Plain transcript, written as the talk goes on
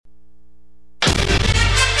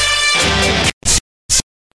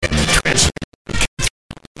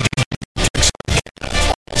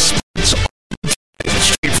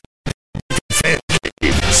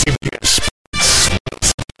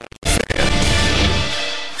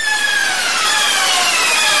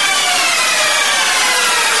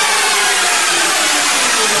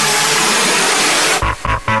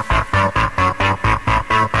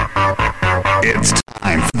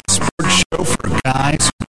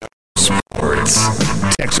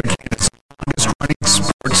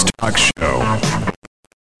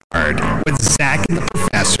Zach and the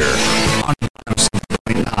Professor on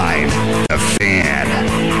 106.9 The Fan.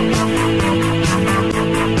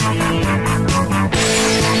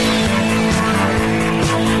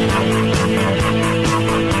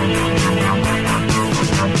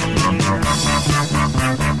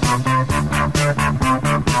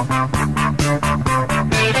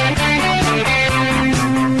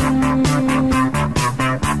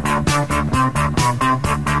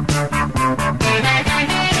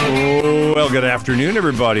 Well, good afternoon,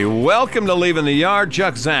 everybody. Welcome to Leaving the Yard.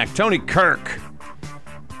 Chuck, Zach, Tony Kirk.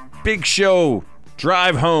 Big show.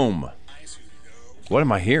 Drive home. What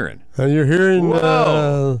am I hearing? You're hearing...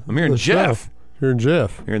 I'm hearing Jeff. Hearing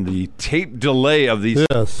Jeff. Hearing the tape delay of the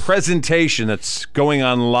presentation that's going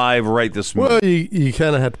on live right this minute. Well, you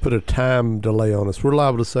kind of have to put a time delay on us. We're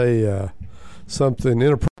liable to say something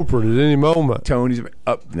inappropriate at any moment. Tony's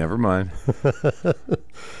up. Never mind.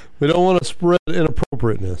 We don't want to spread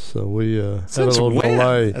inappropriateness, so we have a little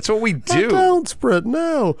delay. That's what we do. Don't spread,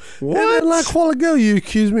 no. What? And then, like a while ago, you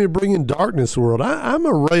accused me of bringing darkness to the world. I'm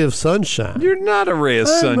a ray of sunshine. You're not a ray of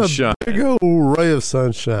sunshine. I'm a big old ray of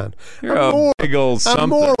sunshine. You're a big old something. I'm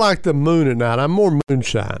more like the moon at night. I'm more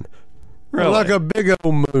moonshine. Really? I'm like a big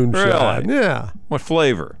old moonshine. Really? Yeah. What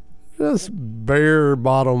flavor? Just bare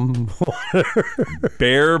bottom.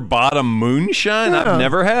 Bare bottom moonshine? Yeah. I've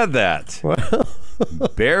never had that. Well,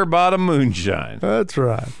 bare bottom moonshine. that's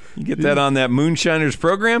right. You get that on that Moonshiners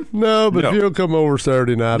program? No, but if you'll come over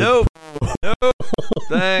Saturday night. Nope. Nope.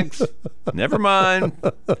 Thanks. Never mind.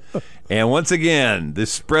 And once again, the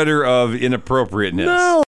spreader of inappropriateness.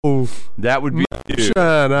 No. That would be you.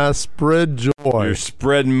 Moonshine, I spread joy. You're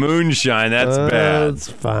spreading moonshine. That's bad.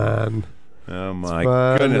 That's fine. Oh,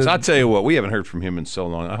 my goodness. I'll tell you what, we haven't heard from him in so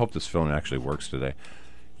long. I hope this phone actually works today.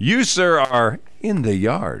 You, sir, are in the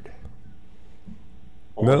yard.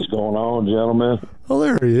 What's going on, gentlemen? Oh,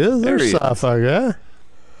 there he is. There There's he sci-fi guy.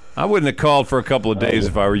 I wouldn't have called for a couple of days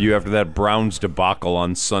if I were you after that Browns debacle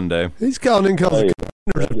on Sunday. He's calling in because the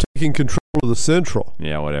Commanders are taking control of the Central.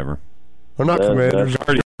 Yeah, whatever. Or not Commanders.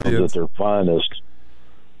 That's at their finest.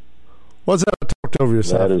 What's that I talked over your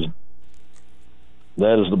side?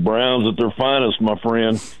 That is the Browns at their finest, my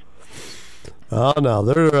friend. Oh, no.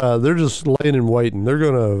 They're just laying and waiting. They're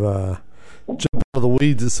going to jump out of the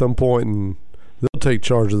weeds at some point, and they'll take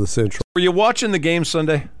charge of the Central. Were you watching the game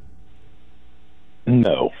Sunday?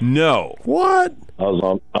 No. What? I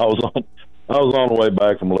was on the way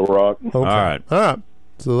back from Little Rock. Okay. All right.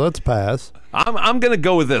 So let's pass. I'm going to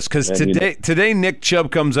go with this because today Nick Chubb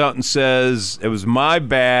comes out and says, it was my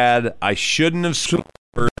bad. I shouldn't have scored.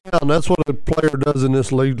 And that's what a player does in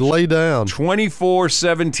this league. Lay down.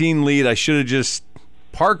 24-17 lead. I should have just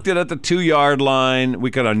parked it at the 2-yard line. We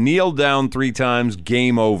could have kneeled down 3 times.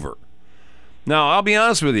 Game over. Now, I'll be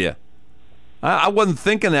honest with you. I wasn't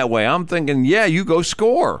thinking that way. I'm thinking, yeah, you go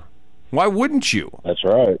score. Why wouldn't you? That's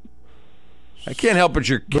right. I can't help it.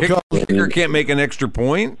 Your kicker can't make an extra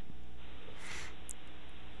point.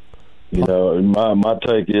 You know, my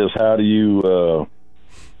take is how do you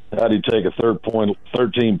take a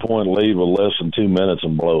 13-point lead with less than 2 minutes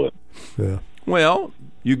and blow it? Yeah. Well,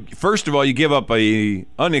 first of all, you give up a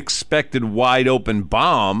unexpected wide open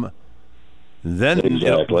bomb. Then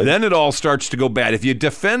it all starts to go bad. If you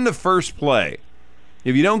defend the first play,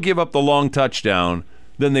 if you don't give up the long touchdown,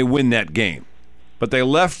 then they win that game. But they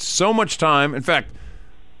left so much time. In fact,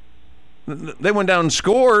 they went down and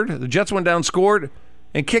scored. The Jets went down and scored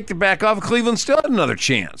and kicked it back off. Cleveland still had another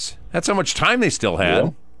chance. That's how much time they still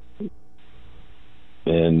had. Yeah.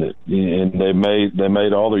 And they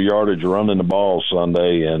made all their yardage running the ball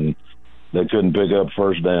Sunday, and they couldn't pick up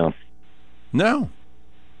first down. No.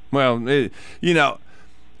 Well,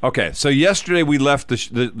 okay, so yesterday we left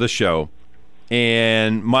the show,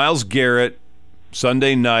 and Myles Garrett,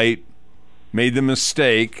 Sunday night, made the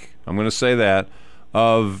mistake, I'm going to say that,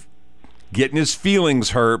 of getting his feelings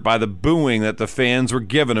hurt by the booing that the fans were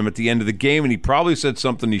giving him at the end of the game, and he probably said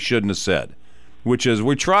something he shouldn't have said, which is,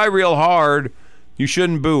 we try real hard, you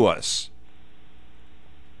shouldn't boo us.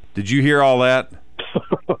 Did you hear all that?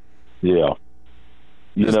 Yeah.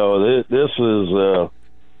 You know, this is...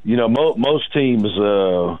 most teams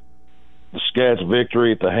scats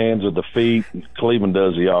victory at the hands of defeat. Cleveland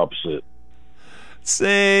does the opposite.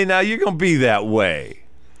 See, now you're going to be that way.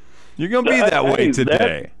 You're going to be that way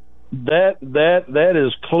today. That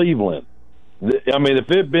is Cleveland. I mean,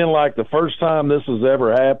 if it had been like the first time this has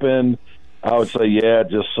ever happened, I would say, yeah, it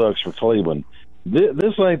just sucks for Cleveland.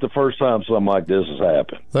 This ain't the first time something like this has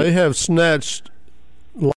happened. They have snatched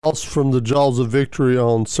loss from the jaws of victory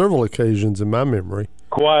on several occasions in my memory.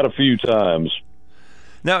 Quite a few times.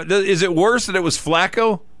 Now, is it worse that it was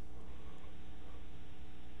Flacco?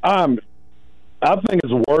 I think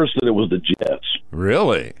it's worse that it was the Jets.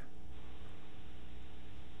 Really?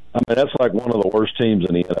 I mean, that's like one of the worst teams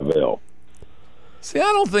in the NFL. See, I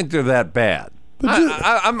don't think they're that bad.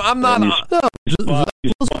 I'm not.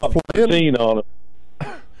 You put 13 on it.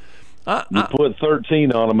 You put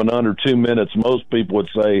 13 on them in under 2 minutes. Most people would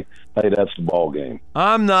say, "Hey, that's the ball game."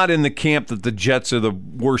 I'm not in the camp that the Jets are the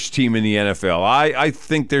worst team in the NFL. I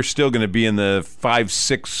think they're still going to be in the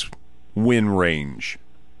 5-6 win range.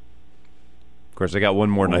 Of course, I got one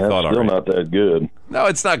more than I thought. Still not that good. No,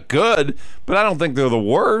 it's not good, but I don't think they're the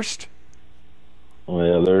worst.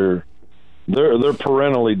 Well, they're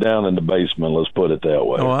perennially down in the basement. Let's put it that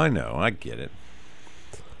way. Oh, I know. I get it.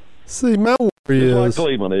 See, my worry is like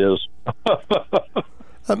Cleveland is.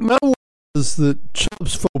 my worry is that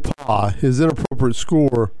Chubb's faux pas, his inappropriate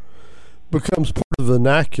score, becomes part of the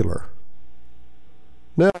vernacular.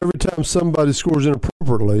 Now, every time somebody scores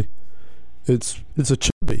inappropriately, it's a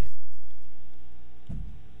chubby.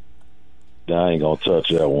 I ain't gonna touch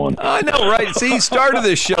that one. I know, right? See, he started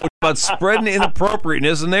this show about spreading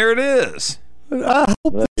inappropriateness, and there it is. I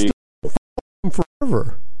hope this stays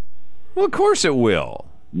forever. Well, of course it will.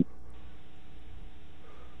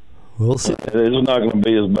 We'll see. It's not going to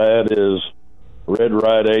be as bad as Red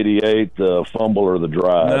Ride 88, the fumble or the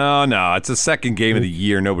drive. No, it's the second game of the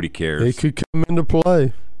year. Nobody cares. It could come into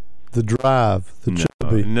play. The drive, the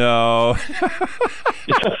chubby. No.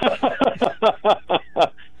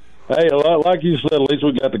 Hey, like you said, at least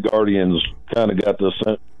we got the Guardians. Kind of got this.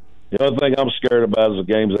 The only thing I'm scared about is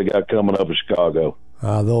the games they got coming up in Chicago.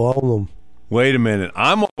 They'll own them. Wait a minute.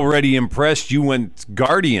 I'm already impressed you went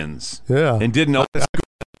Guardians. Yeah. And didn't know. I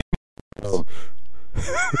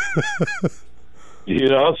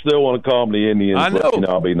still want to call them the Indians. I know. But,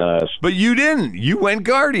 I'll be nice. But you didn't. You went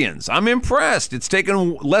Guardians. I'm impressed. It's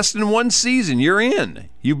taken less than one season. You're in.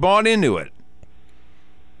 You bought into it.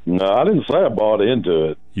 No, I didn't say I bought into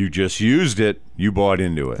it. You just used it. You bought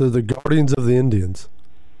into it. They're the Guardians of the Indians.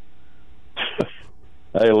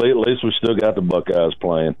 Hey, at least we still got the Buckeyes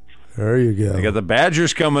playing. There you go. They got the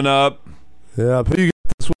Badgers coming up. Yeah, who you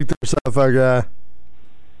got this week there, sci-fi guy?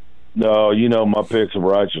 No, my picks of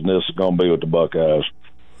righteousness is going to be with the Buckeyes.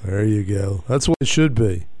 There you go. That's what it should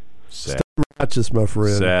be. Stay righteous, my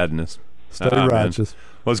friend. Sadness. Stay righteous. Man.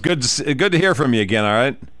 Well, it's good to hear from you again, all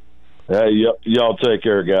right? Hey, y'all take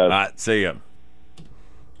care, guys. All right, see ya.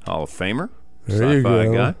 Hall of Famer. There you Sci-fi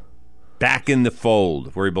go. guy. Back in the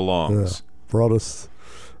fold where he belongs. Yeah, brought us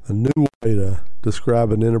a new way to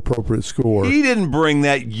describe an inappropriate score. He didn't bring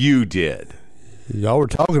that. You did. Y'all were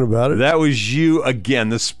talking about it. That was you again,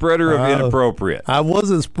 the spreader of inappropriate. I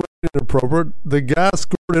wasn't spreading inappropriate. The guy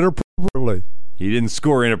scored inappropriately. He didn't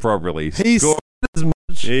score inappropriately. He scored as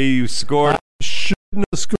much. He scored. I shouldn't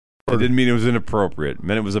have scored. It didn't mean it was inappropriate. It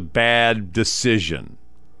meant it was a bad decision.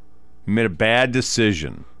 He made a bad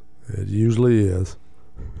decision. It usually is.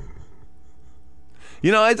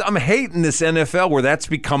 I'm hating this NFL where that's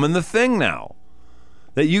becoming the thing now.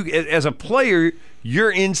 That you, as a player, your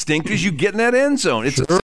instinct is you get in that end zone. It's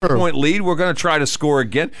a 7-point lead. We're going to try to score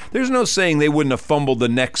again. There's no saying they wouldn't have fumbled the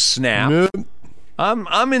next snap. Nope.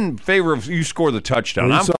 I'm in favor of you score the touchdown.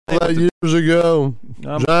 We saw that years ago.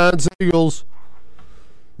 Giants, Eagles.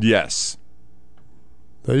 Yes.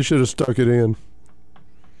 They should have stuck it in.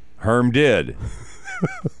 Herm did.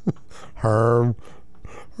 Herm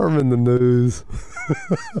in the news.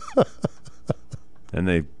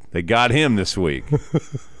 And they got him this week.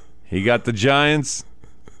 He got the Giants.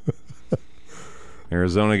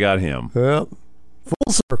 Arizona got him. Yep.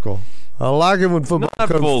 Full circle. I like it when football Not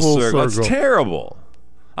comes full circle. It's circle. terrible.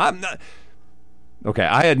 I'm not. Okay,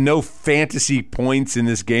 I had no fantasy points in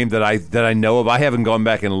this game that I know of. I haven't gone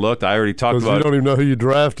back and looked. I already talked about. You don't even know who you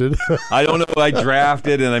drafted. I don't know who I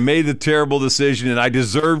drafted, and I made the terrible decision, and I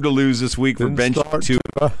deserve to lose this week for benching two.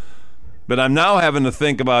 But I'm now having to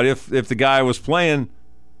think about if the guy I was playing.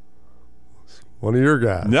 One of your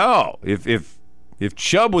guys. No, if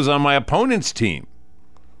Chubb was on my opponent's team,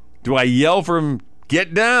 do I yell for him?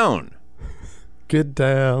 Get down. Get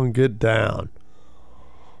down. Get down.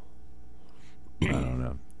 I don't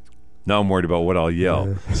know. Now I'm worried about what I'll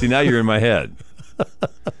yell. See, now you're in my head.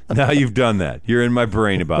 Now you've done that. You're in my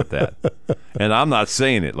brain about that. And I'm not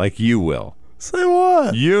saying it like you will. Say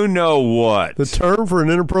what? You know what? The term for an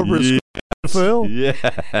inappropriate score, Phil?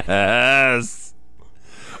 Yes.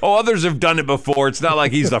 Oh, others have done it before. It's not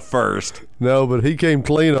like he's the first. No, but he came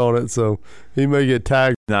clean on it, so he may get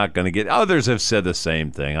tagged. Not going to get. Others have said the same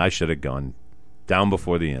thing. I should have gone down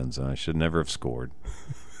before the end zone. I should never have scored.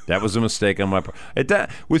 That was a mistake on my part.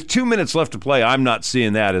 With 2 minutes left to play, I'm not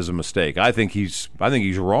seeing that as a mistake. I think he's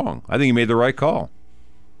wrong. I think he made the right call.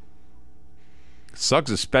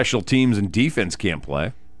 Sucks that special teams and defense can't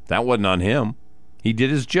play. That wasn't on him. He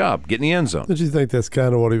did his job, get in the end zone. Don't you think that's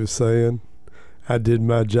kind of what he was saying? I did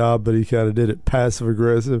my job, but he kind of did it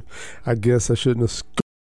passive-aggressive. I guess I shouldn't have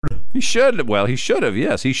scored. He should. Well, he should have,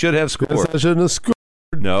 yes. He should have scored. Guess I shouldn't have scored.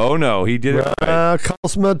 No, he did it right.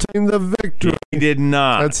 Cost my team the victory. He did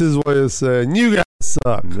not. That's his way of saying, you guys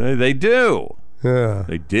suck. They do. Yeah.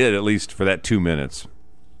 They did, at least for that 2 minutes.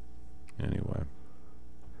 Anyway.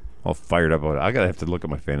 All fired up about it. I got to have to look at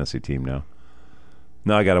my fantasy team now.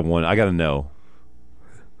 No, I got to know.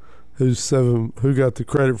 Who got the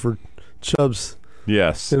credit for Chubb's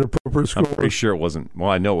inappropriate score? I'm pretty sure it wasn't. Well,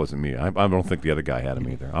 I know it wasn't me. I don't think the other guy had him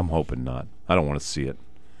either. I'm hoping not. I don't want to see it.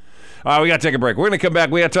 All right, we got to take a break. We're going to come back.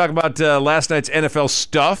 We got to talk about last night's NFL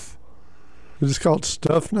stuff. You just call it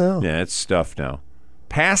stuff now? Yeah, it's stuff now.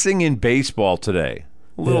 Passing in baseball today.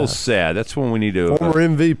 A little sad. That's when we need to. Former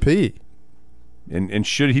MVP. And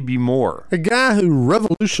should he be more? A guy who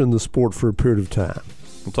revolutionized the sport for a period of time.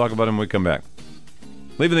 We'll talk about him when we come back.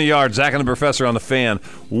 Leaving the Yard, Zach and the Professor on the Fan,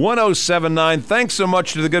 107.9. Thanks so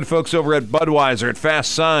much to the good folks over at Budweiser, at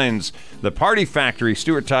Fast Signs, the Party Factory,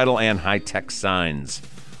 Stewart Title, and High Tech Signs.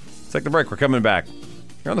 Let's take the break. We're coming back.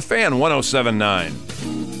 You're on the Fan,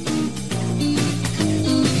 107.9.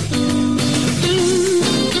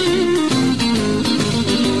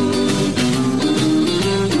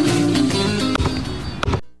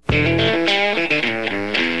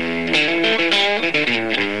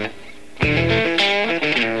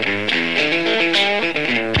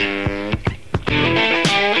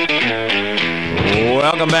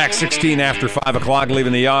 Welcome back, 16 after 5 o'clock,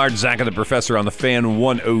 Leaving the Yard. Zach and the Professor on the Fan,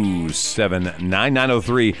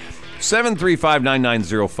 107.9.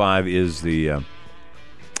 903-735-9905 is the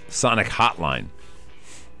Sonic hotline.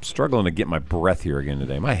 Struggling to get my breath here again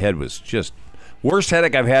today. My head was just worst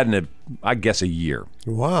headache I've had in, I guess, a year.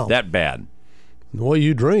 Wow. That bad. The way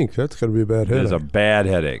you drink, that's going to be a bad headache. It is a bad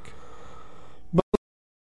headache.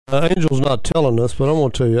 Angel's not telling us, but I'm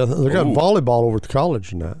going to tell you, they got volleyball over at the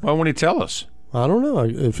college now. Why won't he tell us? I don't know.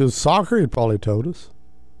 If it was soccer, he'd probably told us.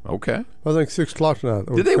 Okay. I think 6 o'clock tonight.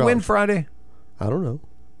 Did they win Friday? I don't know.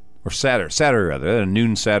 Or Saturday rather. They had a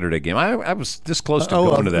noon Saturday game. I was this close to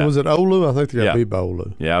going to that. Was it Olu? I think they got beat by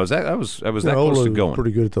Olu. Yeah, I was that close to going.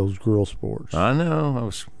 Pretty good at those girl sports. I know. I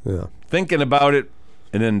was thinking about it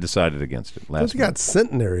and then decided against it. They got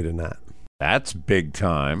Centenary tonight. That's big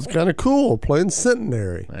time. It's kind of cool playing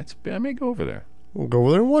Centenary. I may go over there. We'll go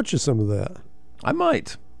over there and watch you some of that. I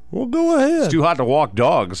might. Well, go ahead. It's too hot to walk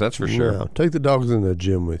dogs, that's for sure. Yeah, take the dogs in the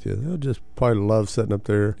gym with you. They'll just probably love sitting up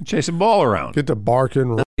there. You chase a ball around. Get to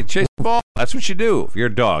barking. You chase a ball. That's what you do. If you're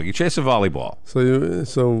a dog, you chase a volleyball.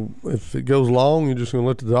 So if it goes long, you're just going to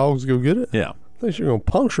let the dogs go get it? Yeah. I think you're going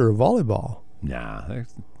to puncture a volleyball. Nah.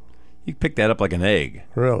 You pick that up like an egg.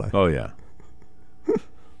 Really? Oh, yeah.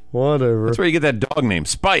 Whatever. That's where you get that dog name,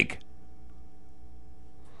 Spike.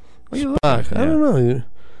 Spike. I don't know.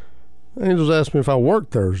 Angel's asked me if I work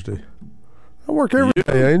Thursday. I work every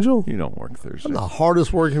day, Angel. You don't work Thursday. I'm the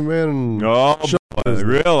hardest working man in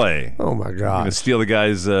really? Oh, my God. You're going to steal the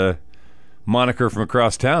guy's moniker from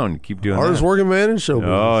across town. Keep doing hardest working man in show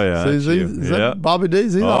business. Oh, yeah. Is that Bobby D?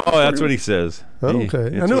 That's what he says.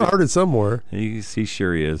 Okay. I knew I heard it somewhere. He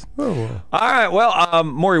sure he is. Oh, well. All right. Well,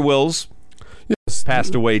 Maury Wills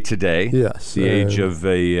passed away today. Yes. The age of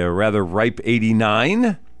a rather ripe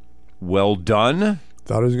 89. Well done.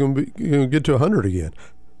 Thought he was going to get to 100 again.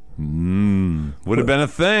 Would have been a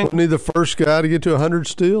thing. Wasn't he the first guy to get to 100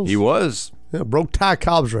 steals? He was. Yeah, broke Ty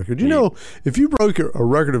Cobb's record. You know, if you broke a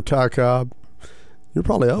record of Ty Cobb, you're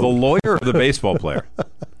probably old. The lawyer or the baseball player?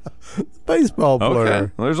 Baseball player.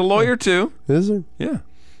 Okay. Well, there's a lawyer, too. Is there? Yeah.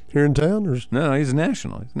 Here in town? No, he's a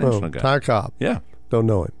national. He's a national guy. Ty Cobb. Yeah. Don't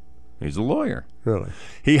know him. He's a lawyer. Really?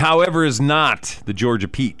 He, however, is not the Georgia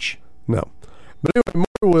Peach. No. But anyway,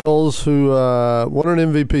 Maury Wills, who won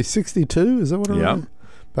an MVP 62, is that what I read?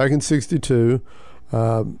 Back in 62.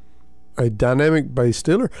 A dynamic base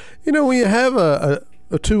stealer. You know, when you have a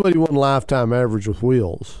 281 lifetime average with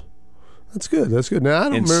Wills, that's good. That's good. Now, I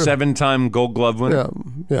don't remember. 7-time Gold Glove winner.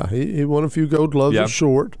 Yeah. He won a few Gold Gloves. Yep.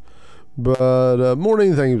 Short, but more than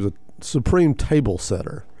anything, he was a supreme table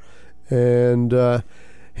setter, and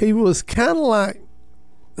he was kind of like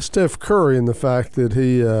Steph Curry in the fact that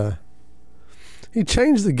he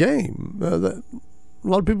changed the game. A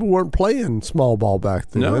lot of people weren't playing small ball back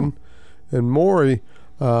then, and Maury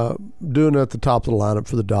doing it at the top of the lineup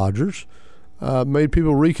for the Dodgers made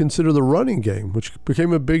people reconsider the running game, which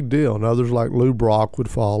became a big deal. And others like Lou Brock would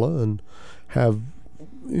follow and have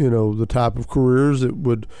the type of careers that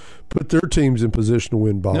would put their teams in position to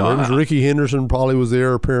win ball games. Ricky Henderson probably was the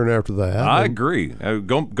heir apparent after that. I agree.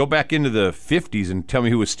 Go back into the 50s and tell me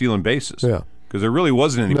who was stealing bases. Yeah. Because there really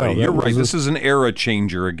wasn't anybody. No, You're right. This is an era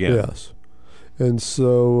changer again. Yes. And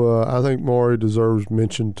so I think Maury deserves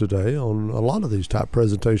mention today on a lot of these type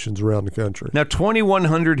presentations around the country. Now,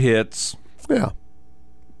 2,100 hits. Yeah.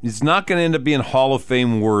 It's not going to end up being Hall of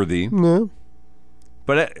Fame worthy. No.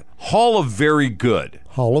 But Hall of Very Good.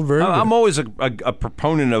 Hall of Very Good. I'm always a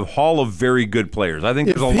proponent of Hall of Very Good players. I think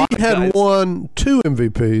there's a lot of guys. If he had won 2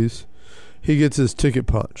 MVPs, he gets his ticket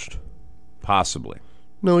punched. Possibly.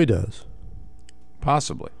 No, he does.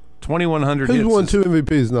 Possibly. 2,100 hits. Who's won 2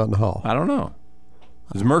 MVPs not in the Hall? I don't know.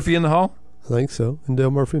 Is Murphy in the Hall? I think so. And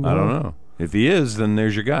Dale Murphy in the Hall? I don't know. If he is, then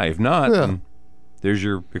there's your guy. If not, then there's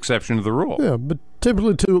your exception to the rule. Yeah, but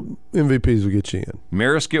typically 2 MVPs will get you in.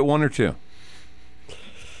 Maris get 1 or 2?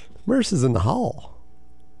 Maris is in the Hall.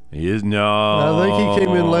 He is? No. I think he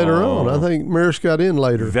came in later on. I think Maris got in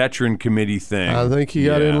later. Veteran committee thing. I think he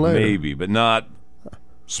got in later. Maybe, but not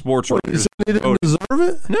sports writers. He didn't deserve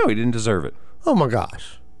it? No, he didn't deserve it. Oh, my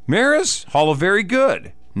gosh. Maris, Hall of Very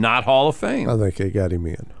Good, not Hall of Fame. I think they got him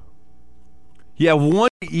in. Yeah, 1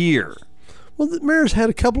 year. Well, Maris had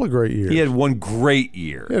a couple of great years. He had 1 great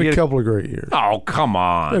year. He had a couple of great years. Oh, come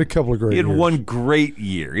on. He had a couple of great years. He had 1 great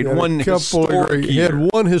year. He had 1 historic year. He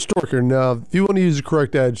had 1 historic year. Now, if you want to use the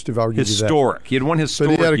correct adjective, I'll give you that. Historic. He had 1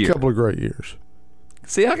 historic year. But he had a couple of great years.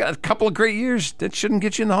 See, I got a couple of great years. That shouldn't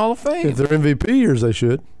get you in the Hall of Fame. If they're MVP years, they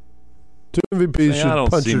should. 2 MVPs should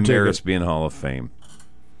punch your ticket. I don't see Maris being Hall of Fame.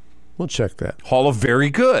 We'll check that. Hall of Very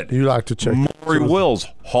Good. You like to check Maury Wills,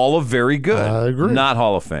 Hall of Very Good. I agree. Not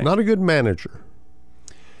Hall of Fame. Not a good manager.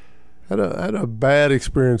 Had a bad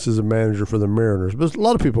experience as a manager for the Mariners, but a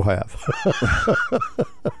lot of people have.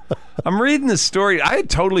 I'm reading this story. I had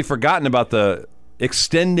totally forgotten about the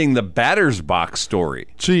extending the batter's box story.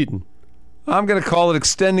 Cheating. I'm going to call it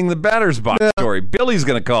extending the batter's box story. Billy's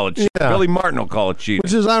going to call it cheating. Yeah. Billy Martin will call it cheating.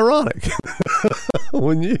 Which is ironic.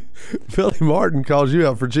 When Billy Martin calls you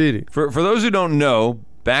out for cheating. For those who don't know,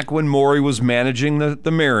 back when Maury was managing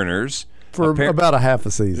the Mariners, for about a half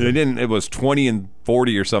a season. It was 20 and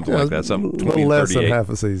 40 or something like that. Something 20 little and less 38. than half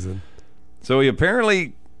a season. So he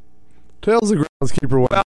apparently tells the groundskeeper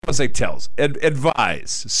what. Well, I say tells,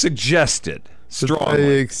 advised, suggested strongly.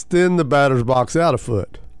 They extend the batter's box out a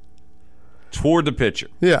foot toward the pitcher.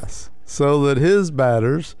 Yes, so that his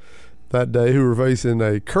batters that day, who were facing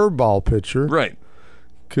a curveball pitcher, right,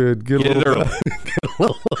 could get a little early.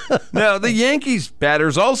 Now, the Yankees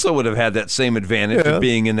batters also would have had that same advantage of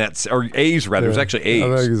being in that, or A's rather. It was actually A's.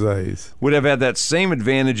 I think it's A's. Would have had that same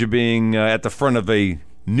advantage of being at the front of a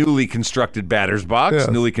newly constructed batter's box,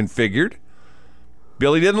 newly configured.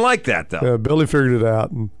 Billy didn't like that, though. Yeah, Billy figured it out,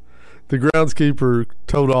 and the groundskeeper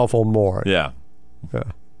towed off on Maury. Yeah. Yeah.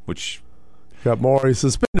 Which got Maury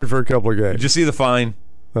suspended for a couple of games. Did you see the fine?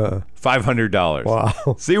 $500.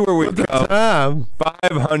 Wow. See where we go. Time.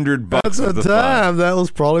 $500 That's at the time. That was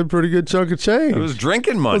probably a pretty good chunk of change. It was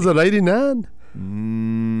drinking money. Was it 89?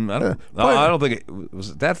 I don't think it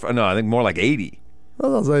was that. No, I think more like 80.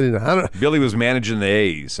 Well, that was 89. Billy was managing the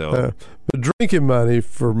A's, so. But drinking money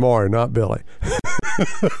for Maury, not Billy.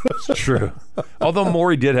 It's true. Although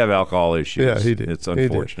Maury did have alcohol issues. Yeah, he did. It's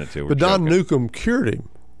unfortunate, too. But Don Newcomb cured him,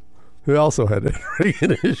 who also had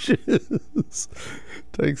drinking issues.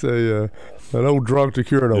 Takes an old drunk to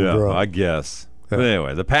cure an old drunk. I guess. Yeah. But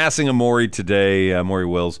anyway, the passing of Maury today, Maury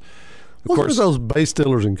Wills. Of course, those base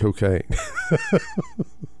stealers and cocaine?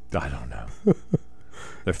 I don't know.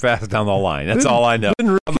 They're fast down the line. That's all I know.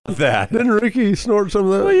 How about that? Didn't Ricky snort some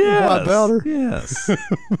of that white powder? Yes.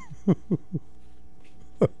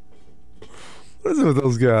 What is it with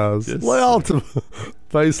those guys? Lay off the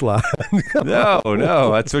baseline.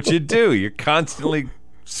 No. That's what you do. You're constantly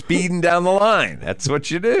speeding down the line. That's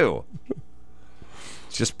what you do.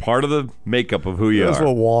 It's just part of the makeup of who you That's are.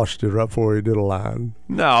 what Wash did right before he did a line.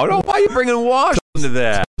 No. Why are you bringing Wash into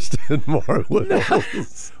that?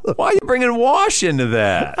 Why are you bringing Wash into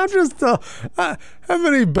that? I just how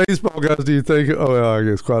many baseball guys do you think? Oh, well, I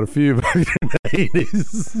guess quite a few back in the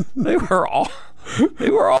 80s. They were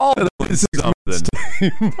all doing something.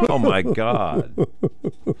 Oh my God!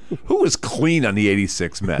 Who was clean on the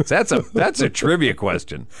 '86 Mets? That's a trivia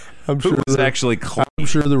question. Who was actually clean? I'm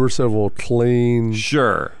sure there were several clean,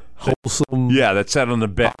 wholesome, that sat on the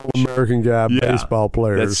bench. American guy baseball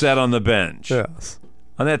players that sat on the bench. Yes.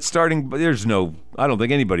 On that starting, I don't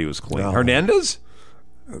think anybody was clean. No. Hernandez?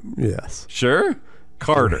 Yes. Sure.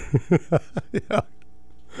 Carter. Yeah.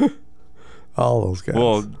 All those guys.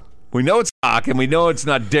 Well, we know it's Doc, and we know it's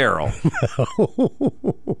not Daryl.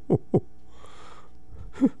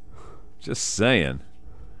 Just saying.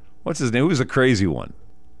 What's his name? Who's the crazy one?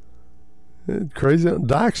 Crazy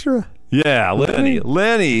Dykstra? Yeah, Lenny.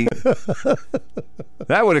 Lenny.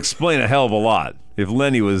 That would explain a hell of a lot if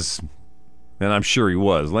Lenny was, and I'm sure he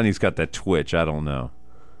was. Lenny's got that twitch. I don't know.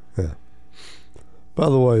 Yeah. By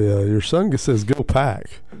the way, your son says go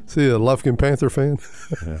Pack. See a Lufkin Panther fan?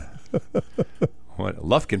 What?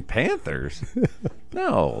 Lufkin Panthers?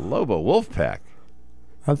 No, Lobo Wolfpack.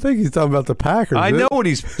 I think he's talking about the Packers. I know what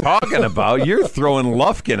he's talking about. You're throwing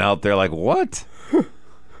Lufkin out there like, what?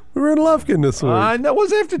 We were in Lufkin this week. I know. What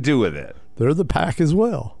does that have to do with it? They're the Pack as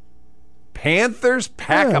well. Panthers?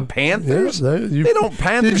 Pack of Panthers? Yeah, they don't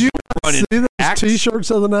Panthers. Did you run in see those packs? T-shirts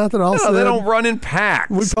the other night that all No, said? they don't run in packs.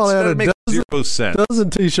 We probably had That makes zero sense. dozen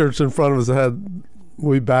T-shirts in front of us that had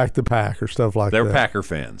 "We back the Pack" or stuff like They're that. Packer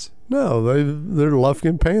fans. No, they're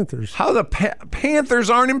Lufkin Panthers. How the Panthers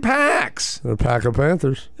aren't in packs? They're a Pack of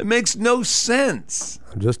Panthers. It makes no sense.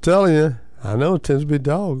 I'm just telling you. I know it tends to be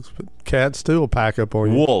dogs, but cats too will pack up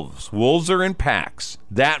on you. Wolves are in packs.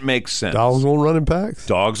 That makes sense. Dogs won't run in packs.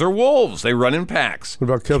 Dogs are wolves. They run in packs. What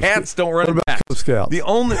about Cub Cats don't run what in about packs. Cub Scouts? The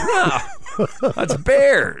only that's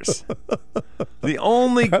bears. The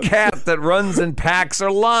only cat that runs in packs are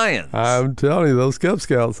lions. I'm telling you, those Cub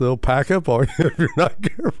Scouts, they'll pack up on you if you're not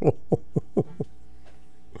careful.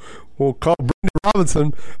 We'll call Brandy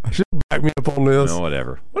Robinson. She'll back me up on this. No,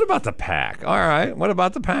 whatever. What about the pack? All right. What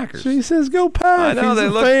about the Packers? She says go Pack. I know He's a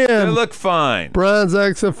they fan. look fine. Brian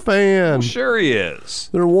Zach's a fan. Well, sure he is.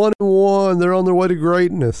 They're 1-1. They're on their way to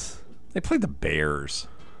greatness. They play the Bears,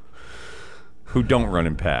 who don't run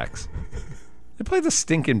in packs. They play the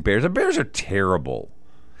stinking Bears. The Bears are terrible.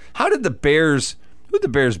 How did the Bears? Who did the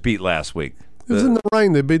Bears beat last week? It was in the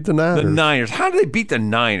rain. They beat the Niners. The Niners. How did they beat the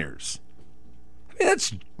Niners? I mean,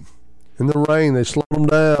 that's In the rain, they slowed them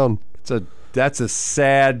down. that's a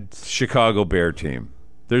sad Chicago Bear team.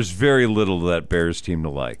 There's very little of that Bears team to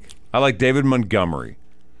like. I like David Montgomery.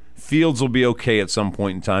 Fields will be okay at some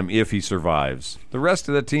point in time if he survives. The rest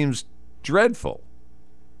of the team's dreadful.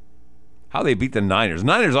 How they beat the Niners.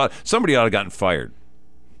 Somebody ought to have gotten fired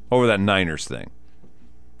over that Niners thing.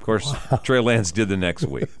 Of course, Trey Lance did the next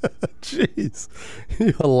week. Jeez.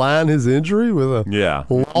 You align his injury with a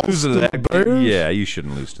loss Lose to to the that. Bears? Yeah, you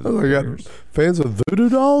shouldn't lose to the Oh, they got Bears. fans with voodoo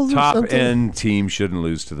dolls or Top something? end team shouldn't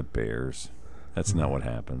lose to the Bears. That's not what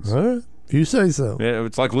happens. All right. You say so. Yeah,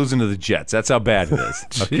 it's like losing to the Jets. That's how bad it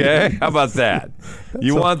is. Okay? How about that?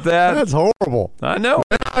 You want that? That's horrible. I know.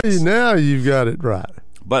 Now you've got it right.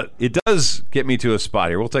 But it does get me to a spot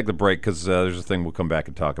here. We'll take the break because there's a thing we'll come back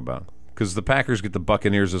and talk about. Because the Packers get the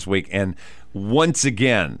Buccaneers this week. And once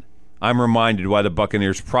again, I'm reminded why the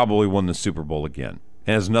Buccaneers probably won the Super Bowl again.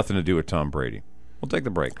 It has nothing to do with Tom Brady. We'll take the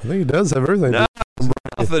break. I think it does have everything.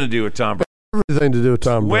 Nothing to do with Tom Brady. Everything to do with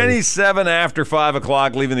Tom Brady. 27 after 5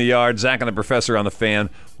 o'clock, leaving the yard. Zach and the Professor on the Fan,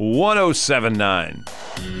 107.9.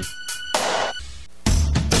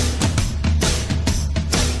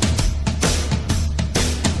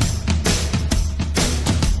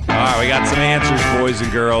 All right, we got some answers, boys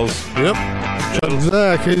and girls. Yep. Chuck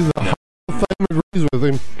Zach, he's the Hall of Fame agrees with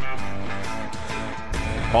him.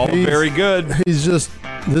 All very good. He's just,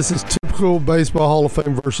 this is typical baseball Hall of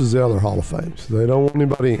Fame versus the other Hall of Fames. They don't want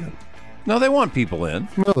anybody in. No, they want people in.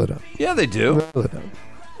 No, they don't. Yeah, they do. No, they don't.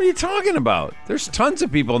 What are you talking about? There's tons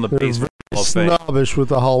of people in the They're baseball very Hall of Fame. snobbish with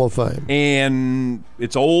the Hall of Fame. And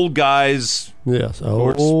it's old guys Yes.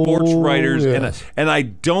 or sports writers. Yes. And I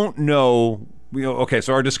don't know. Okay,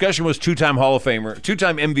 so our discussion was two-time Hall of Famer,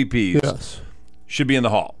 two-time MVPs Yes. should be in the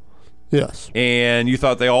Hall. Yes. And you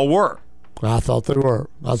thought they all were. I thought they were.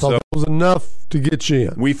 I thought So- that was enough to get you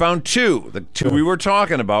in. We found two. The two we were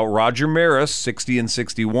talking about, Roger Maris, 60 and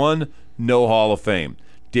 61, no Hall of Fame.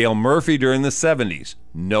 Dale Murphy during the 70s,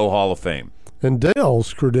 no Hall of Fame. And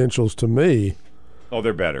Dale's credentials, to me, Oh,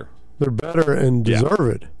 they're better. they're better and Yeah.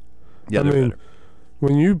 deserved. Yeah, I they're mean, better.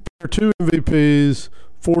 when you pair 2 MVPs,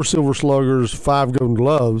 4 Silver Sluggers, 5 Golden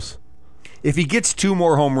Gloves, If he gets 2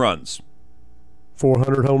 more home runs,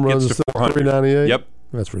 400 home runs gets to instead of 400. 398. Yep.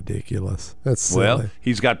 That's ridiculous. That's silly. Well,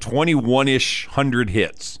 he's got 21-ish hundred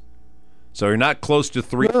hits. So you're not close to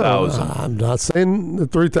 3,000. No, I'm not saying the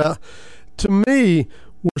 3,000. To me,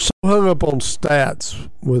 we're so hung up on stats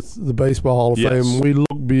with the Baseball Hall of Yes. Fame, we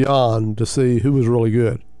look beyond to see who was really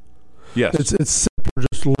good. Yes. It's simpler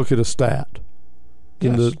just to look at a stat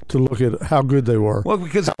than Yes. to look at how good they were, Well,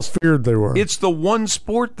 because how feared they were. it's the one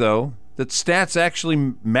sport, though, that stats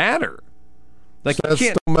actually matter. Like you Stats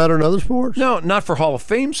can't. don't matter in other sports? No, not for Hall of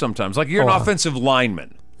Fame sometimes. Like you're an Oh, offensive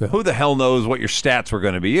lineman. Yeah. Who the hell knows what your stats were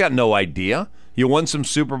going to be? You got no idea. You won some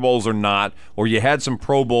Super Bowls or not, or you had some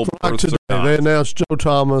Pro Bowl Like berths today, or not. they announced Joe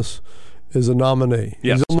Thomas is a nominee.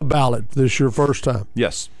 Yes. He's on the ballot this year, first time.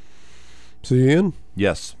 Yes. Is he in?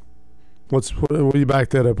 Yes. What do you back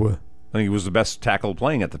that up with? I think he was the best tackle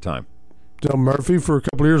playing at the time. Del Murphy for a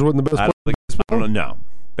couple of years wasn't the best player. I don't know. No.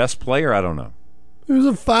 Best player? I don't know. He was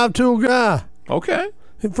a 5-tool guy. Okay.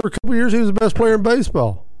 For a couple of years, he was the best player in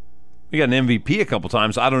baseball. He got an MVP a couple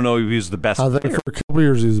times. I don't know if he was the best I think player. for a couple of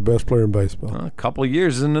years, he was the best player in baseball. A couple of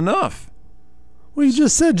years isn't enough. Well, you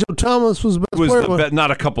just said Joe Thomas was the best player.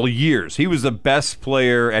 Not a couple of years. He was the best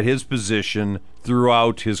player at his position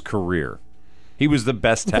throughout his career. He was the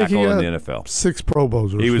best tackle in the NFL. 6 Pro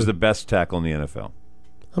Bowls. He was the best tackle in the NFL.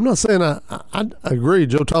 I'm not saying I agree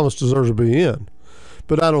Joe Thomas deserves to be in,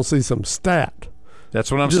 but I don't see some stat.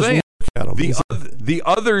 That's what I'm saying. Look at him. The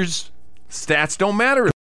others' stats don't matter.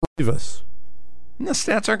 Davis. And the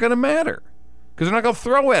stats aren't going to matter because they're not going to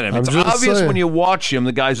throw at him. I'm It's just obvious saying. when you watch him,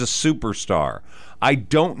 the guy's a superstar. I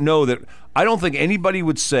don't think anybody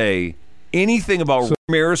would say anything about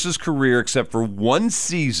Ramirez's career except for one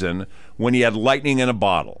season when he had lightning in a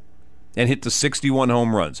bottle and hit the 61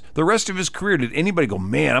 home runs. The rest of his career, did anybody go,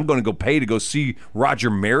 man, I'm going to go pay to go see Roger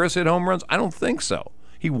Maris hit home runs? I don't think so.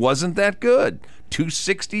 He wasn't that good.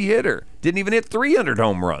 260 hitter. Didn't even hit 300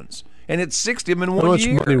 home runs. And hit 60 of them in one year.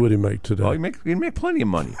 How much money would he make today? Oh, he'd make plenty of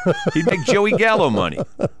money. He'd make Joey Gallo money.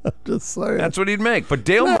 Just saying. That's what he'd make. But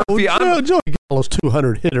Dale Murphy, Joey Gallo's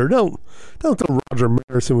 200 hitter. Don't throw Roger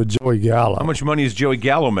Maris in with Joey Gallo. how much money is Joey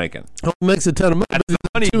Gallo making? Oh, he makes a ton of money. That's the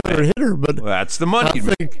money He's a 200 hitter, but Well, that's the money.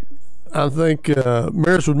 I think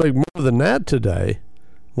Maris would make more than that today,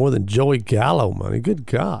 more than Joey Gallo money. Good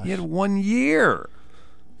gosh. He had 1 year.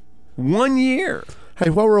 1 year. Hey,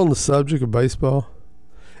 while we're on the subject of baseball,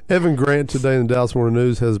 Evan Grant today in the Dallas Morning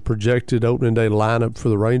News has a projected opening day lineup for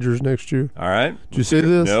the Rangers next year. All right. Did you see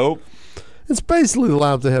this? Nope. It's basically the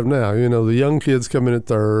lineup they have now. You know, the young kids come in at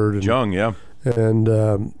third. And, Young, yeah.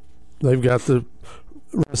 And they've got the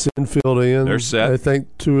rest infield in. They're set. I think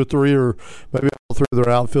 2 or 3 or maybe all 3 of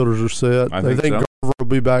their outfielders are set. I they think so. Garver will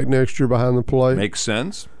be back next year behind the plate. Makes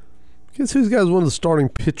sense. Guess who's got one of the starting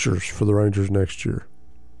pitchers for the Rangers next year?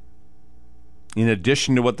 In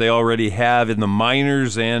addition to what they already have in the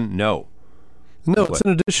minors and no. No, it's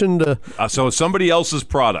in addition to. So it's somebody else's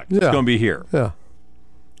product. It's Yeah. going to be here. Yeah.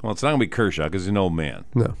 Well, it's not going to be Kershaw because he's an old man.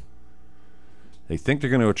 No. They think they're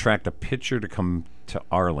going to attract a pitcher to come to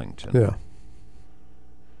Arlington. Yeah.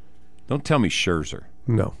 Don't tell me Scherzer.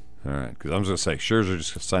 No. All right, because I'm just going to say Scherzer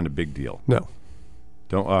just signed a big deal. No.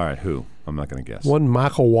 All right, who? I'm not going to guess. One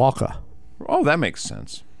Michael Walker. Oh, that makes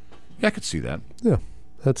sense. Yeah, I could see that. Yeah.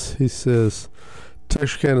 He says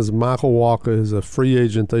Texarkana's Michael Walker is a free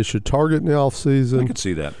agent they should target in the I offseason, could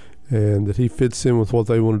see that. and that he fits in with what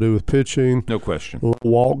they want to do with pitching. No question. A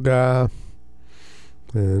little walk guy.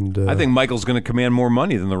 And I think Michael's going to command more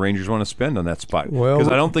money than the Rangers want to spend on that spot. Well,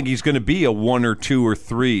 Because I don't think he's going to be a 1 or 2 or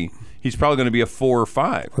 3. He's probably going to be a 4 or 5.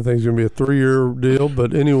 I think it's going to be a 3-year deal.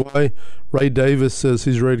 But anyway, Ray Davis says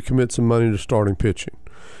he's ready to commit some money to starting pitching.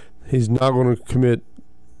 He's not going to commit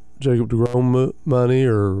Jacob deGrom money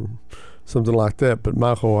or something like that. But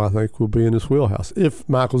Michael, I think, will be in his wheelhouse if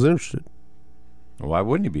Michael's interested. Why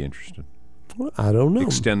wouldn't he be interested? Well, I don't know.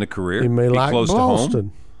 Extend the career. He may be like close Boston. to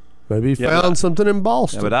home. Maybe he Yeah, found something in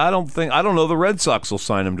Boston. Yeah, but I don't know the Red Sox will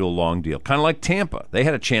sign him to a long deal. Kind of like Tampa. They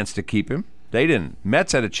had a chance to keep him. They didn't.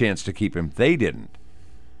 Mets had a chance to keep him. They didn't.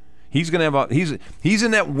 He's going to have he's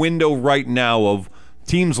in that window right now of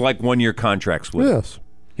teams like 1-year contracts with him. Yes.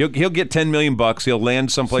 He'll get $10 million. He'll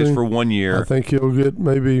land someplace for 1 year. I think he'll get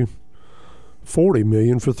maybe $40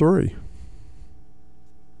 million for 3.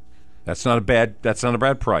 That's not a bad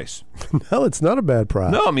price. No, it's not a bad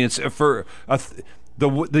price. No, I mean it's for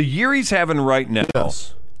the year he's having right now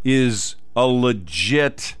Yes. is a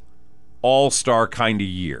legit all-star kind of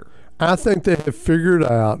year. I think they have figured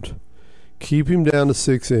out keep him down to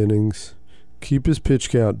 6 innings, keep his pitch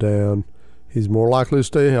count down. He's more likely to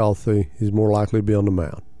stay healthy. He's more likely to be on the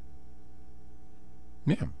mound.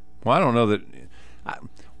 Yeah. Well, I don't know that.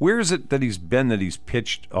 Where is it that he's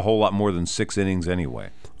pitched a whole lot more than 6 innings anyway?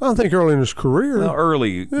 I think early in his career. Well, early,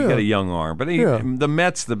 you Yeah. got a young arm, but the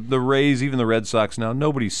Mets, the Rays, even the Red Sox now,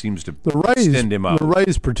 nobody seems to extend him out. The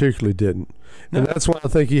Rays particularly didn't. And that's why I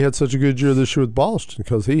think he had such a good year this year with Boston,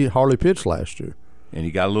 because he hardly pitched last year. And he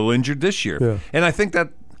got a little injured this year. Yeah. And I think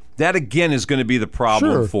that again is going to be the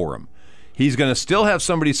problem Sure. for him. He's going to still have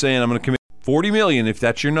somebody saying, I'm going to commit $40 million, if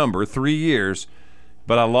that's your number, 3 years.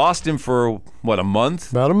 But I lost him for, a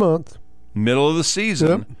month? About a month. Middle of the season,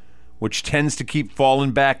 Yep. which tends to keep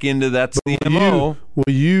falling back into that's the MO.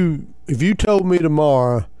 If you told me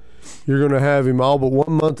tomorrow you're going to have him all but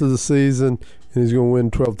 1 month of the season and he's going to win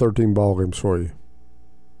 12, 13 ball games for you.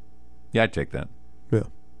 Yeah, I'd take that. Yeah.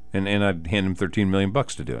 And I'd hand him $13 million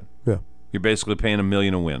to do it. Yeah. You're basically paying $1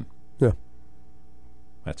 million a win. Yeah.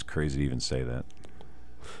 That's crazy to even say that.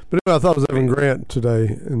 But anyway, I thought it was Evan Grant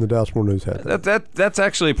today in the Dallas Morning News had That's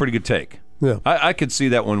actually a pretty good take. Yeah. I could see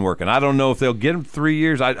that one working. I don't know if they'll get him 3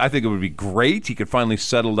 years. I think it would be great. He could finally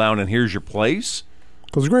settle down and here's your place.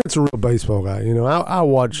 Because Grant's a real baseball guy. You know, I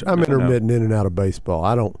watch. I'm intermittent in and out of baseball.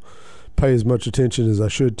 I don't pay as much attention as I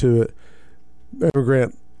should to it. Evan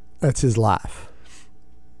Grant, that's his life.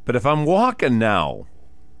 But if I'm walking now,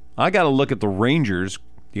 I got to look at the Rangers.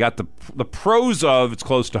 You got the pros of it's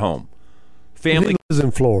close to home. Family lives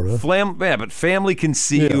in Florida. Yeah, but family can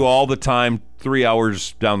see you all the time 3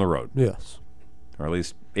 hours down the road. Yes. Or at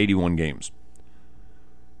least 81 games.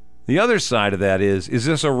 The other side of that is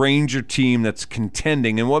this a Ranger team that's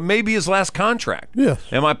contending in what may be his last contract? Yes.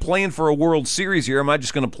 Am I playing for a World Series here? Or am I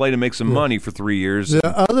just going to play to make some money for 3 years? The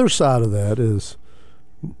other side of that is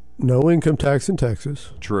no income tax in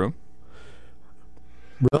Texas. True.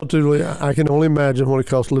 Relatively, I can only imagine what it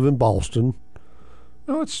costs to live in Boston.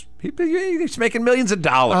 No, he's making millions of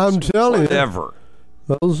dollars. I'm telling you.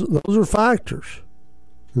 Those are factors.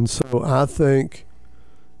 And so I think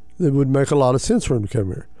it would make a lot of sense for him to come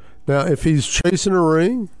here. Now, if he's chasing a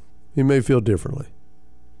ring, he may feel differently.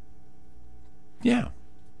 Yeah.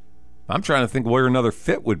 I'm trying to think where another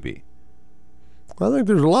fit would be. I think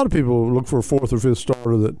there's a lot of people who look for a fourth or fifth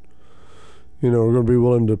starter that, are going to be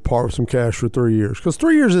willing to part some cash for 3 years. Because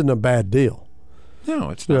 3 years isn't a bad deal. No,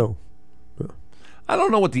 it's not. I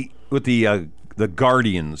don't know what the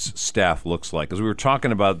Guardians staff looks like, because we were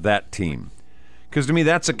talking about that team. Because to me,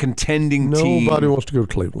 that's a contending team. Nobody wants to go to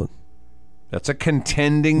Cleveland. That's a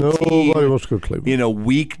contending team. Nobody wants to go to Cleveland. In a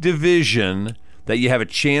weak division that you have a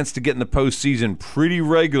chance to get in the postseason pretty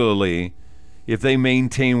regularly if they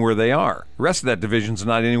maintain where they are. The rest of that division's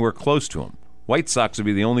not anywhere close to them. White Sox would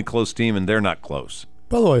be the only close team, and they're not close.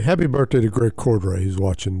 By the way, happy birthday to Greg Cordray, who's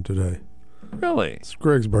watching today. Really? It's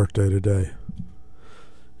Greg's birthday today.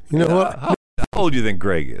 You know what? How old do you think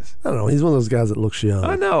Greg is? I don't know. He's one of those guys that looks young.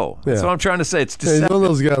 I know. Yeah. That's what I'm trying to say. It's deceptive. He's one of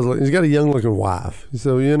those guys. He's got a young-looking wife.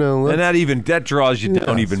 So, and that draws you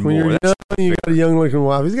down even when more. You're young, you got a young-looking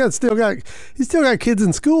wife. He's still got kids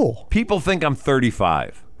in school. People think I'm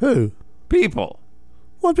 35. Who? People.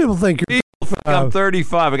 What people think you're? People think I'm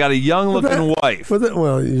 35. I got a young-looking wife.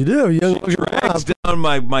 Well, you do. A young-looking wife. Drags down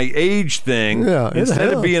my age thing. Yeah.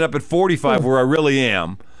 Instead of being up at 45 where I really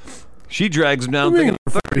am. She drags him down thinking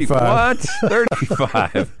 35. What?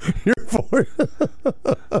 35. You're 40.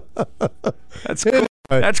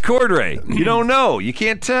 That's Cordray. You don't know. You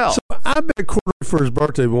can't tell. So I bet Cordray for his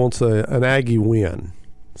birthday wants an Aggie win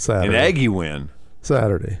Saturday. An Aggie win?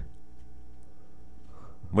 Saturday.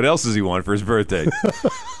 What else does he want for his birthday?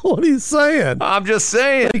 What are you saying? I'm just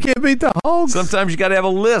saying. He can't beat the Hogs. Sometimes you got to have a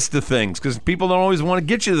list of things because people don't always want to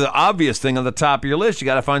get you the obvious thing on the top of your list. You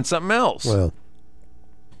got to find something else. Well.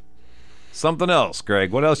 Something else,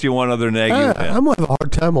 Greg. What else do you want other than Aggie? I'm going to have a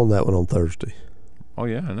hard time on that one on Thursday. Oh,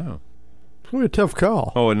 yeah, I know. It's going to be a tough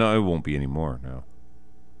call. Oh, no, it won't be anymore, no.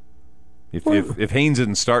 If Haynes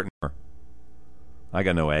isn't starting, I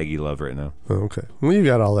got no Aggie love right now. Oh, okay. Well, you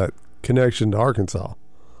got all that connection to Arkansas.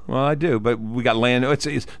 Well, I do, but we got Landon.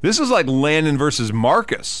 This is like Landon versus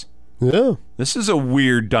Marcus. Yeah. This is a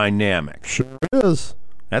weird dynamic. Sure is.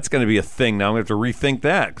 That's going to be a thing now. I'm going to have to rethink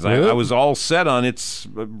that because I was all set on it's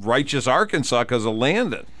righteous Arkansas because of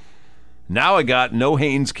Landon. Now I got no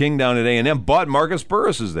Haynes King down at A&M, but Marcus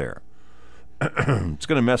Burris is there. It's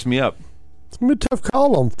going to mess me up. It's going to be a tough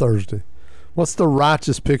call on Thursday. What's the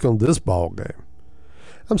righteous pick on this ball game?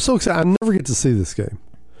 I'm so excited. I never get to see this game.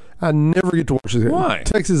 I never get to watch this game. Why?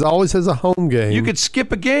 Texas always has a home game. You could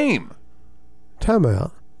skip a game.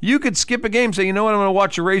 Timeout. You could skip a game. Say, you know what? I'm going to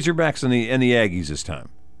watch the Razorbacks and the Aggies this time.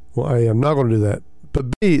 Well, A, I'm not going to do that.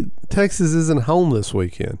 But B, Texas isn't home this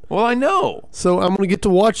weekend. Well, I know. So I'm going to get to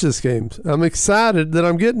watch this game. I'm excited that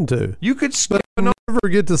I'm getting to. You could skip. But I never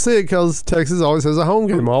get to see it because Texas always has a home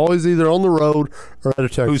game. Always either on the road or at a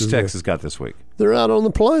Texas Who's Texas game. got this week? They're out on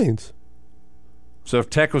the plains. So if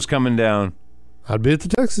Tech was coming down, I'd be at the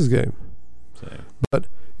Texas game. Same. But,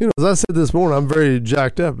 as I said this morning, I'm very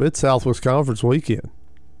jacked up. It's Southwest Conference weekend.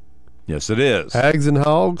 Yes, it is. Ags and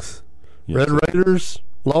Hogs, Red Raiders,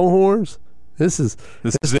 Longhorns. This is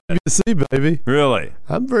WC, baby. Really?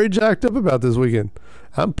 I'm very jacked up about this weekend.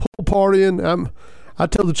 I'm pool partying. I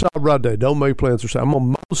tell the child right day, don't make plans for Saturday. I'm on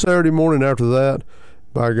mow Saturday morning after that.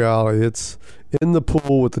 By golly, it's in the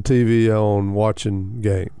pool with the TV on watching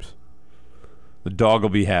games. The dog will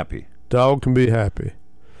be happy. Dog can be happy.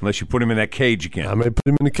 Unless you put him in that cage again. I may put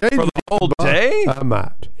him in the cage. For the whole day? I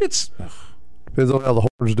might. Depends on how the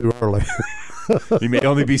horns do early. He may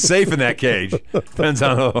only be safe in that cage. Depends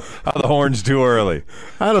on how the horn's too early.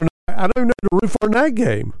 I don't know. I don't even know to root for in that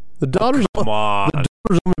game. The daughter's only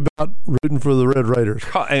about rooting for the Red Raiders.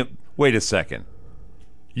 Wait a second.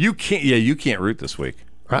 You can't root this week.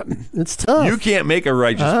 It's tough. You can't make a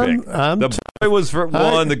righteous pick. The boy was for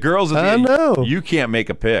one. The girls. I know. You can't make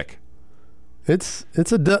a pick. It's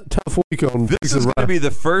a tough week on. This is going to be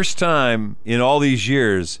the first time in all these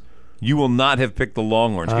years you will not have picked the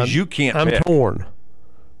Longhorns because you can't. I'm pick. torn.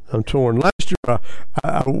 Last year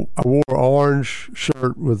I wore an orange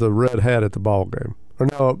shirt with a red hat at the ball game. Or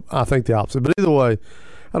no, I think the opposite. But either way,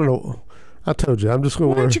 I don't know. I told you I'm just going to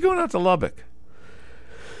wear. Why aren't you going out to Lubbock?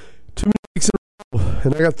 2 weeks in a row,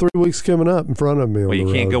 and I got 3 weeks coming up in front of me. Well,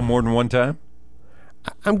 you can't go more than one time.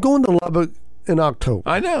 I'm going to Lubbock in October.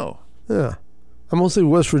 I know. Yeah, I'm going to see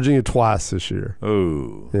West Virginia twice this year.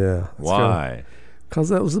 Oh, yeah. Why? Because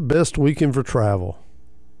that was the best weekend for travel.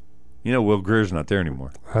 You know, Will Greer's not there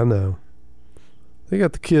anymore. I know. They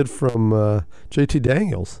got the kid from JT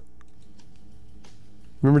Daniels.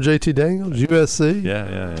 Remember JT Daniels, USC?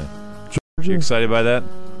 Yeah. Georgia. You excited by that?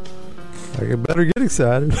 I better get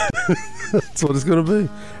excited. That's what it's going to be.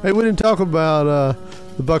 Hey, we didn't talk about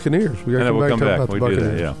the Buccaneers. We got to come back. About we the do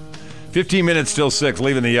Buccaneers. that, yeah. 15 minutes till 6,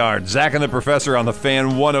 leaving the yard. Zach and the Professor on the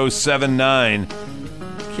Fan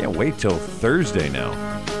 107.9. Can't wait till Thursday now.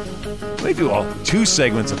 They do all 2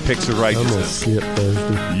 segments of Picks of I'm going to Righteousness. skip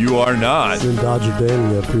Thursday. You are not. Send Dodger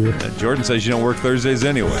Danny up here. Jordan says you don't work Thursdays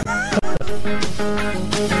anyway.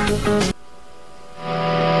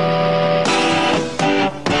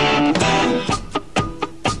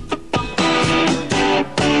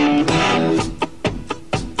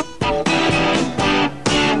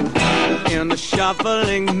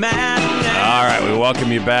 All right, we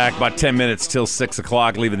welcome you back. About 10 minutes till 6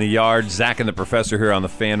 o'clock, leaving the yard. Zach and the Professor here on the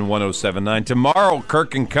Fan 107.9. Tomorrow,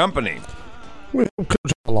 Kirk and Company. Well,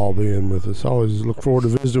 Coach Outlaw will be in with us. I always look forward to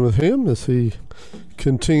visiting with him as he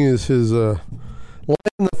continues his laying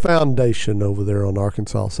the foundation over there on the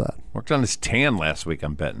Arkansas side. Worked on his tan last week,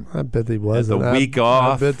 I'm betting. I bet he was. The week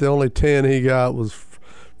off. I bet the only tan he got was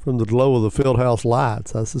from the glow of the Fieldhouse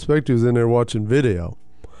lights. I suspect he was in there watching video,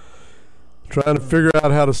 trying to figure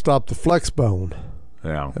out how to stop the flex bone.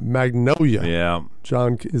 Yeah. At Magnolia. Yeah.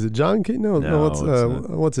 Is it John King? No,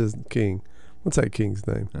 what's his king? What's that king's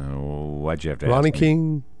name? Oh, why'd you have to Ronnie ask me?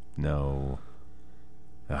 King? No.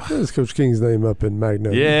 What is Coach King's name up in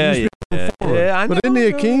Magnolia? Yeah, I know. But isn't he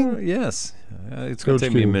a king? Yes. It's going to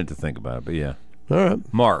take me a minute to think about it, but yeah. All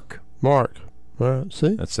right. Mark. All right.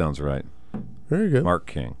 See? That sounds right. Very good. Mark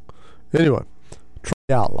King. Anyway, Trey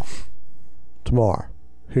Outlaw tomorrow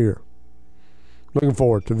here. Looking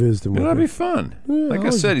forward to visiting with him. That'll be fun. Yeah, like I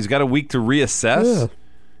said, he's got a week to reassess,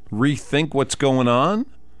 rethink what's going on,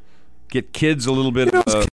 get kids a little bit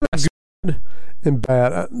of good and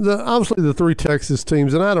bad. Obviously, the 3 Texas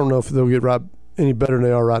teams, and I don't know if they'll get right any better than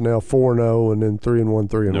they are right now, 4-0 and then 3-1,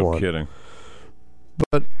 3-1. No kidding.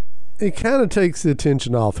 But it kind of takes the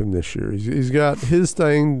attention off him this year. He's got his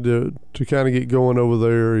thing to kind of get going over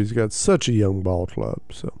there. He's got such a young ball club.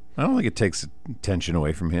 So I don't think it takes attention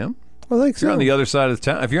away from him. I think so. If you're on the other side of the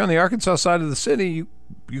town, if you're on the Arkansas side of the city,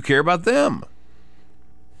 you care about them.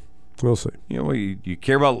 We'll see. You know, you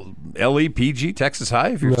care about LEPG, Texas High.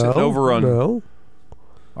 If you're sitting over on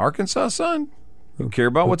Arkansas side, you care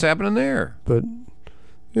about what's happening there. But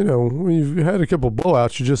you know, when you've had a couple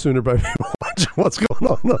blowouts, you just sooner be watching what's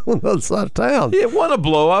going on the other side of town. He won a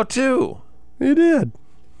blowout too. He did.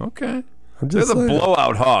 Okay. They're the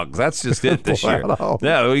blowout hogs. That's just it this year.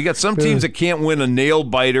 Yeah, you got some teams that can't win a nail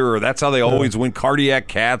biter, or that's how they always win. Cardiac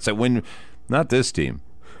Cats that win. Not this team.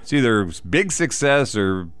 It's either big success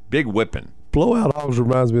or big whipping. Blowout hogs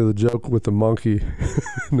reminds me of the joke with the monkey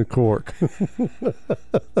and the cork.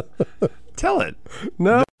 Tell it.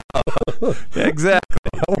 No. Exactly.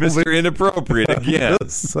 Mr. Inappropriate again.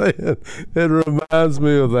 Just saying. It reminds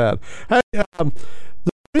me of that. Hey, the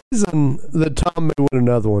reason that Tom may win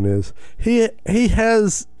another one is he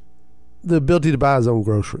has the ability to buy his own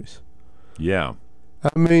groceries. Yeah.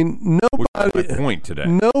 I mean, nobody. My point today.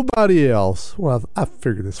 Nobody else. Well, I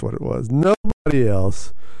figured that's what it was. Nobody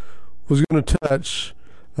else was going to touch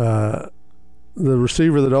the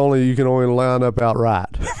receiver that you can only line up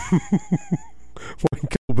outright.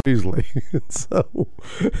 Cole Beasley. So,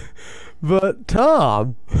 but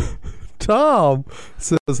Tom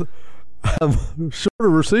says, I'm short a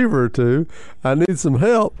receiver or two. I need some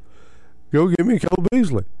help. Go get me Cole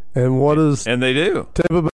Beasley. And what does they do?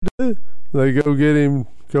 Tampa Bay do? They go get him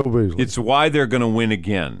Cole Beasley. It's why they're going to win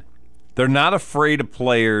again. They're not afraid of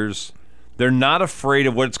players. They're not afraid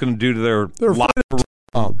of what it's going to do to their locker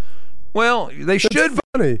room. Well, they should.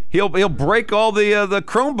 Funny. He'll break all the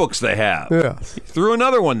Chromebooks they have. Yes. He threw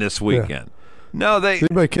another one this weekend. No, Did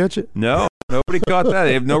anybody catch it? No, nobody caught that.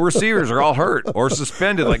 They have no receivers. They're all hurt or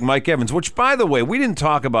suspended like Mike Evans, which, by the way, we didn't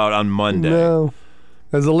talk about on Monday. No.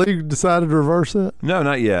 Has the league decided to reverse that? No,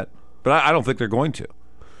 not yet. But I don't think they're going to.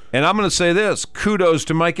 And I'm going to say this. Kudos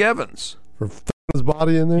to Mike Evans. For throwing his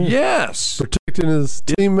body in there? Yes. Protecting his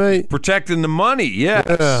teammate? Protecting the money, yes.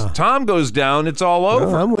 Yeah. Tom goes down, it's all over.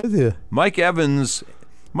 No, I'm with you. Mike Evans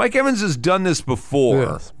has done this before.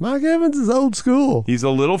 Yes. Mike Evans is old school. He's a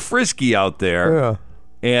little frisky out there. Yeah.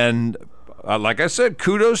 And like I said,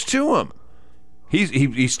 kudos to him.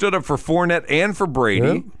 He stood up for Fournette and for Brady,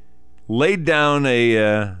 Yep. laid down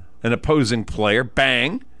an opposing player,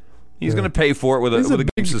 bang. He's going to pay for it with a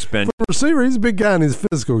game suspension. For a receiver, he's a big guy and he's a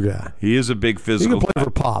physical guy. He is a big physical He can play guy. for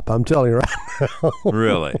Pop, I'm telling you right now.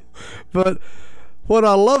 Really? But what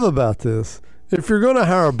I love about this, if you're going to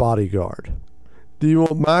hire a bodyguard, do you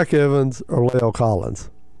want Mike Evans or Lael Collins?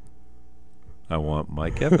 I want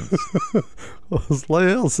Mike Evans. Well, as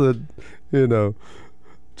Lael said, Joe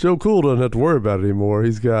Cool doesn't have to worry about it anymore.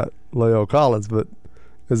 He's got Lael Collins, but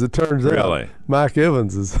as it turns Really? out, Mike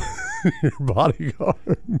Evans is your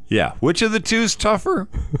bodyguard. Yeah. Which of the two's tougher?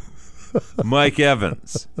 Mike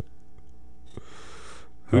Evans.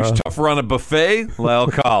 Who's tougher on a buffet? Lyle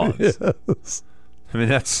Collins. Yes. I mean,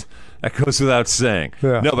 that goes without saying.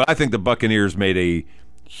 Yeah. No, but I think the Buccaneers made a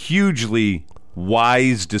hugely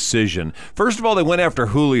wise decision. First of all, they went after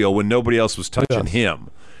Julio when nobody else was touching him,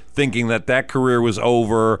 thinking that career was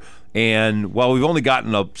over. And while we've only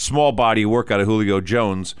gotten a small body of work out of Julio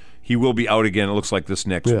Jones, he will be out again, it looks like, this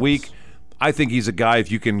next week. I think he's a guy, if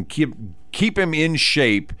you can keep him in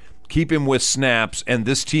shape, keep him with snaps, and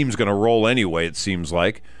this team's going to roll anyway, it seems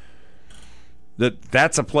like,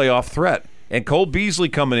 that's a playoff threat. And Cole Beasley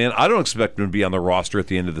coming in, I don't expect him to be on the roster at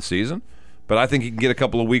the end of the season, but I think he can get a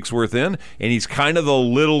couple of weeks worth in, and he's kind of the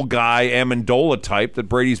little guy Amendola type that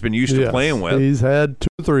Brady's been used to playing with. He's had 2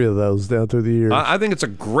 or 3 of those down through the years. I think it's a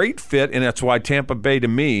great fit, and that's why Tampa Bay, to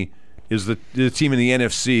me, is the team in the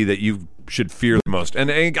NFC that you should fear the most.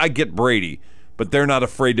 And I get Brady, but they're not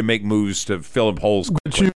afraid to make moves to fill up holes quickly.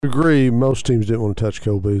 But you agree most teams didn't want to touch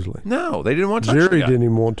Cole Beasley. No, they didn't want to touch Jerry the guy. didn't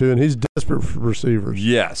even want to, and he's desperate for receivers.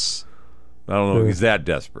 Yes. I don't know if he's that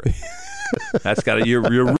desperate.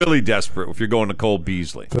 You're really desperate if you're going to Cole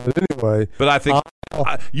Beasley. But anyway. But I think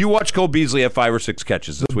you watch Cole Beasley have 5 or 6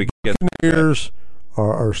 catches this week. Buccaneers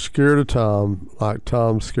are scared of Tom like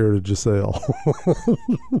Tom's scared of Giselle.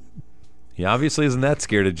 He obviously isn't that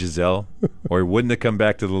scared of Giselle, or he wouldn't have come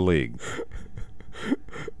back to the league.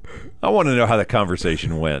 I want to know how that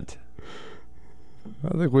conversation went.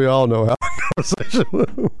 I think we all know how the conversation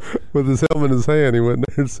went. With his helmet in his hand, he went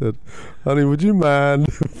there and said, "Honey, would you mind?"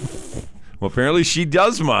 Well, apparently she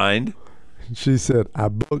does mind. She said, "I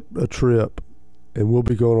booked a trip, and we'll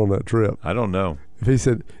be going on that trip." I don't know. If he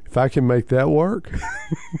said, "If I can make that work,"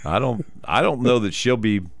 I don't know that she'll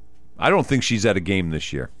be. I don't think she's at a game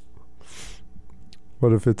this year.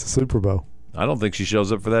 what if it's a Super Bowl? I don't think she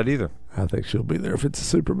shows up for that either. I think she'll be there if it's a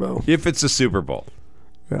Super Bowl. If it's a Super Bowl,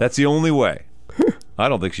 that's the only way. I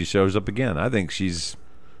don't think she shows up again. I think she's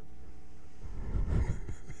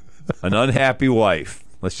an unhappy wife.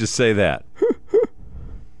 Let's just say that.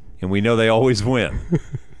 And we know they always win.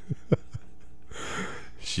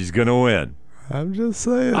 She's going to win. I'm just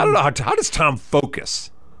saying. I don't know. How does Tom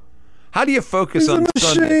focus? How do you focus on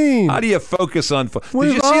Sunday? Machine. How do you focus on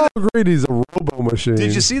We've all agreed he's a robo machine.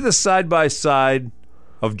 Did you see the side-by-side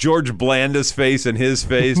of George Blanda's face and his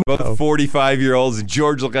face? Both 45-year-olds, and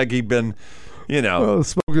George looked like he'd been,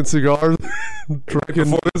 smoking cigars, drinking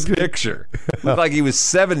before this picture. Looked like he was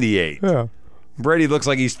 78. Yeah. Brady looks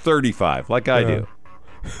like he's 35, like I do.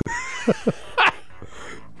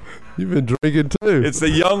 You've been drinking too. It's the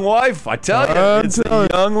young wife, I tell you. It's the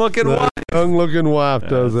young-looking wife. Young-looking wife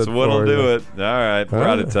does it. That's what'll for do you. it. All right, we're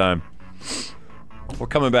out of time. We're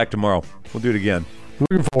coming back tomorrow. We'll do it again.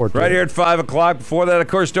 Looking forward to it. Right here at 5 o'clock. Before that, of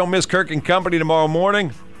course, don't miss Kirk and Company tomorrow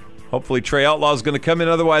morning. Hopefully Trey Outlaw's going to come in.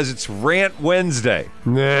 Otherwise, it's Rant Wednesday.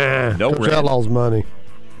 Nah. No Coach rant. Outlaw's money.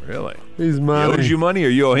 Really? He's He money. owes you money or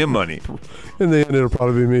you owe him money? In the end, it'll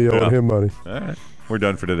probably be me owing him money. All right. We're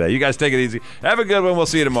done for today. You guys take it easy. Have a good one. We'll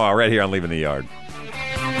see you tomorrow right here on Leaving the Yard.